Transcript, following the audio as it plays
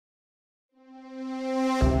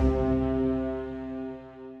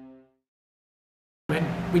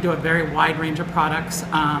We do a very wide range of products.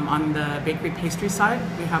 On the bakery pastry side,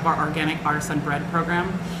 we have our organic artisan bread program,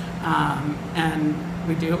 and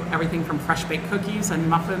we do everything from fresh baked cookies and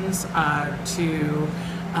muffins to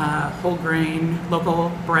whole grain local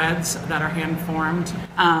breads that are hand formed.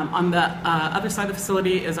 On the other side of the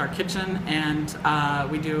facility is our kitchen, and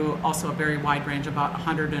we do also a very wide range, about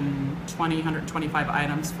 125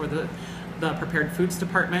 items for the prepared foods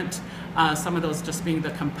department. Some of those just being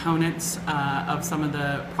the components of some of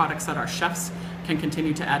the products that our chefs can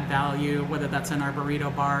continue to add value, whether that's in our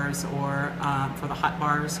burrito bars or for the hot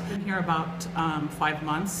bars. I've been here about 5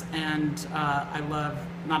 months, and I love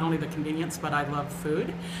not only the convenience, but I love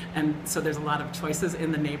food. And so there's a lot of choices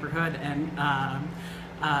in the neighborhood, and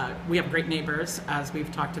we have great neighbors, as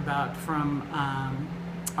we've talked about, from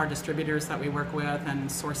our distributors that we work with and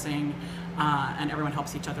sourcing, and everyone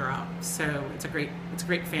helps each other out. So it's a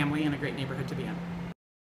great family and a great neighborhood to be in.